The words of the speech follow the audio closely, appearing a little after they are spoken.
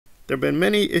There have been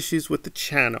many issues with the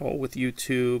channel, with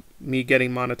YouTube, me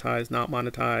getting monetized, not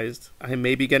monetized. I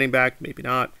may be getting back, maybe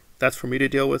not. That's for me to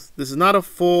deal with. This is not a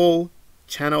full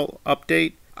channel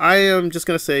update. I am just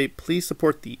going to say, please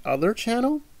support the other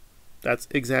channel. That's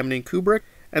Examining Kubrick.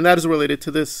 And that is related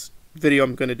to this video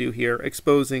I'm going to do here,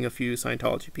 exposing a few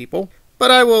Scientology people.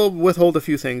 But I will withhold a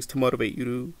few things to motivate you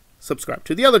to subscribe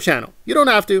to the other channel. You don't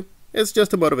have to. It's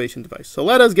just a motivation device. So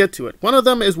let us get to it. One of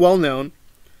them is well known.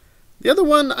 The other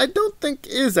one I don't think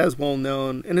is as well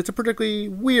known, and it's a particularly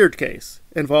weird case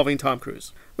involving Tom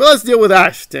Cruise. But let's deal with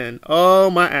Ashton. Oh,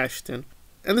 my Ashton.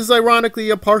 And this is ironically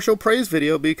a partial praise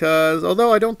video because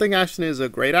although I don't think Ashton is a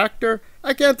great actor,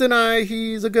 I can't deny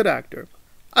he's a good actor.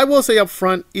 I will say up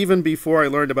front, even before I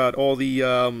learned about all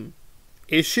the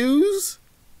issues,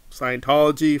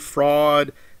 Scientology,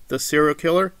 fraud, the serial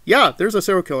killer. Yeah, there's a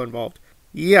serial killer involved.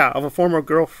 Yeah, of a former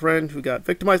girlfriend who got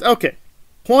victimized. Okay.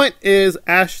 Point is,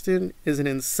 Ashton is an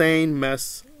insane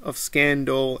mess of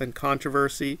scandal and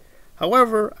controversy.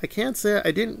 However, I can't say I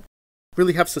didn't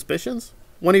really have suspicions.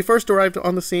 When he first arrived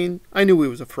on the scene, I knew he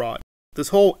was a fraud. This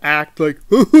whole act like,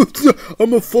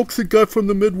 I'm a folksy guy from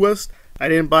the Midwest. I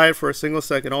didn't buy it for a single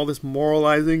second. All this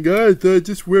moralizing, guys,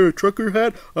 just wear a trucker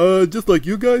hat, just like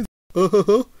you guys.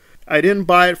 I didn't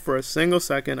buy it for a single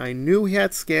second. I knew he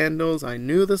had scandals. I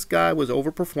knew this guy was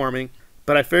overperforming.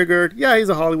 But I figured, yeah, he's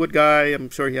a Hollywood guy. I'm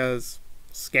sure he has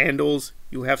scandals.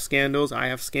 You have scandals. I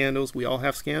have scandals. We all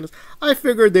have scandals. I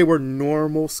figured they were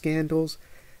normal scandals,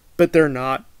 but they're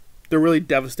not. They're really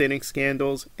devastating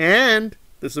scandals. And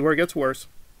this is where it gets worse.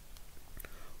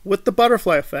 With the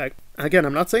butterfly effect, again,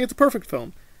 I'm not saying it's a perfect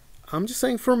film. I'm just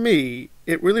saying for me,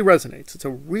 it really resonates. It's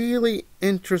a really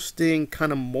interesting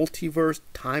kind of multiverse,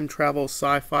 time travel,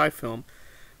 sci-fi film.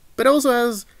 But it also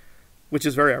has, which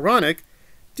is very ironic,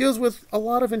 deals with a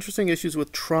lot of interesting issues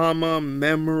with trauma,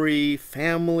 memory,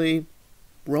 family,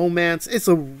 romance. It's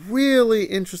a really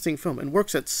interesting film and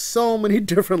works at so many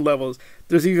different levels.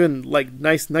 There's even like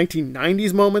nice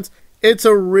 1990s moments. It's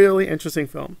a really interesting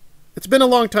film. It's been a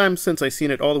long time since I've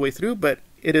seen it all the way through, but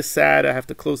it is sad I have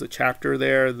to close a chapter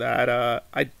there that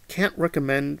I can't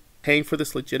recommend paying for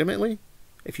this legitimately.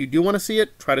 If you do want to see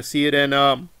it, try to see it in,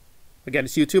 again,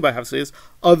 it's YouTube, I have to say this,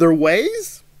 other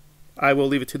ways. I will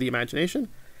leave it to the imagination.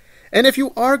 And if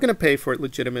you are going to pay for it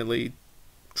legitimately,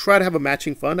 try to have a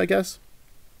matching fund, I guess.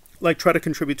 Like try to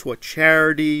contribute to a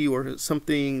charity or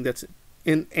something that's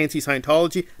in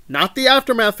Anti-Scientology. Not the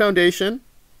Aftermath Foundation,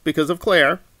 because of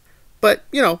Claire. But,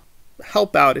 you know,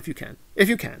 help out if you can. If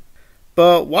you can.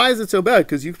 But why is it so bad?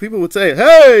 Because people would say,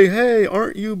 hey,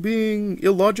 aren't you being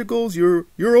illogicals?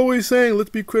 You're always saying, let's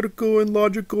be critical and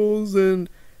logicals. And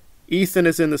Ethan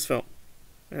is in this film.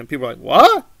 And people are like,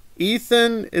 what?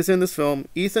 Ethan is in this film.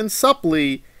 Ethan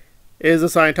Suplee is a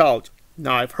Scientologist.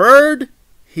 Now, I've heard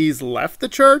he's left the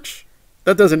church.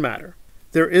 That doesn't matter.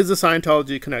 There is a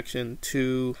Scientology connection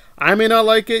to, I may not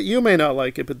like it, you may not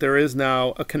like it, but there is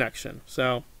now a connection.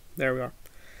 So, there we are.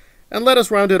 And let us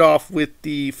round it off with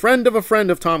the friend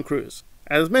of Tom Cruise.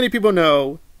 As many people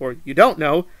know, or you don't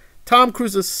know, Tom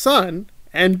Cruise's son,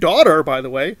 and daughter, by the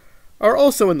way, are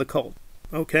also in the cult.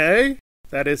 Okay?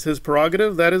 That is his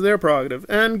prerogative. That is their prerogative.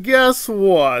 And guess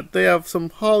what? They have some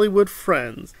Hollywood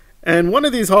friends. And one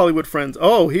of these Hollywood friends,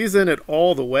 oh, he's in it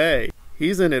all the way.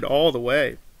 He's in it all the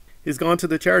way. He's gone to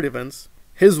the charity events.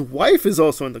 His wife is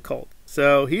also in the cult.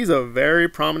 So he's a very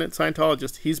prominent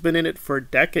Scientologist. He's been in it for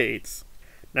decades.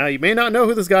 Now, you may not know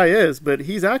who this guy is, but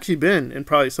he's actually been in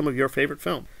probably some of your favorite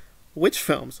films. Which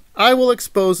films? I will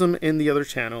expose them in the other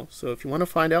channel. So if you want to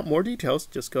find out more details,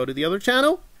 just go to the other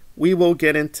channel. We will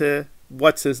get into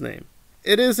what's his name.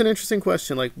 It is an interesting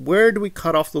question, like where do we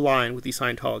cut off the line with these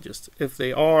Scientologists? If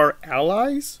they are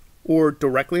allies or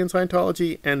directly in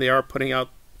Scientology and they are putting out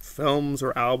films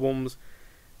or albums,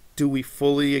 do we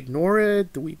fully ignore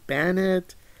it? Do we ban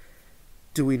it?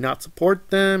 Do we not support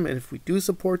them? And if we do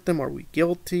support them, are we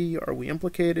guilty? Are we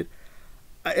implicated?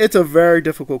 It's a very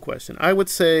difficult question. I would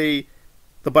say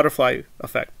the butterfly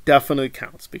effect definitely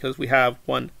counts because we have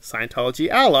one Scientology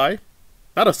ally.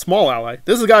 Not a small ally.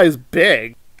 This guy is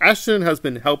big. Ashton has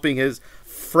been helping his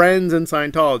friends in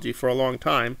Scientology for a long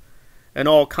time in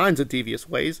all kinds of devious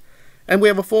ways. And we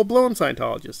have a full-blown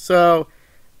Scientologist. So,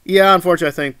 yeah, unfortunately,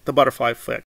 I think the butterfly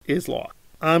effect is lost.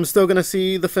 I'm still going to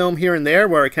see the film here and there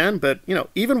where I can, but, you know,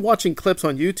 even watching clips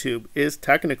on YouTube is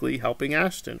technically helping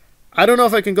Ashton. I don't know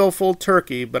if I can go full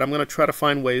turkey, but I'm going to try to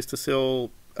find ways to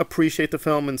still appreciate the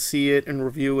film and see it and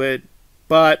review it.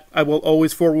 But I will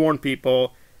always forewarn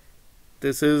people,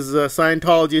 this is a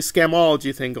Scientology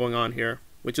scamology thing going on here,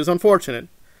 which is unfortunate.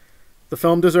 The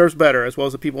film deserves better, as well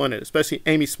as the people in it, especially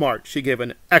Amy Smart. She gave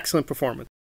an excellent performance.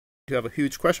 to have a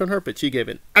huge crush on her, but she gave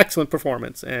an excellent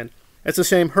performance, and it's a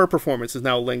shame her performance is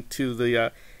now linked to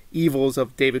the evils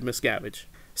of David Miscavige.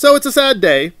 So it's a sad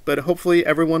day, but hopefully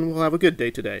everyone will have a good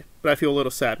day today. But I feel a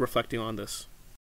little sad reflecting on this.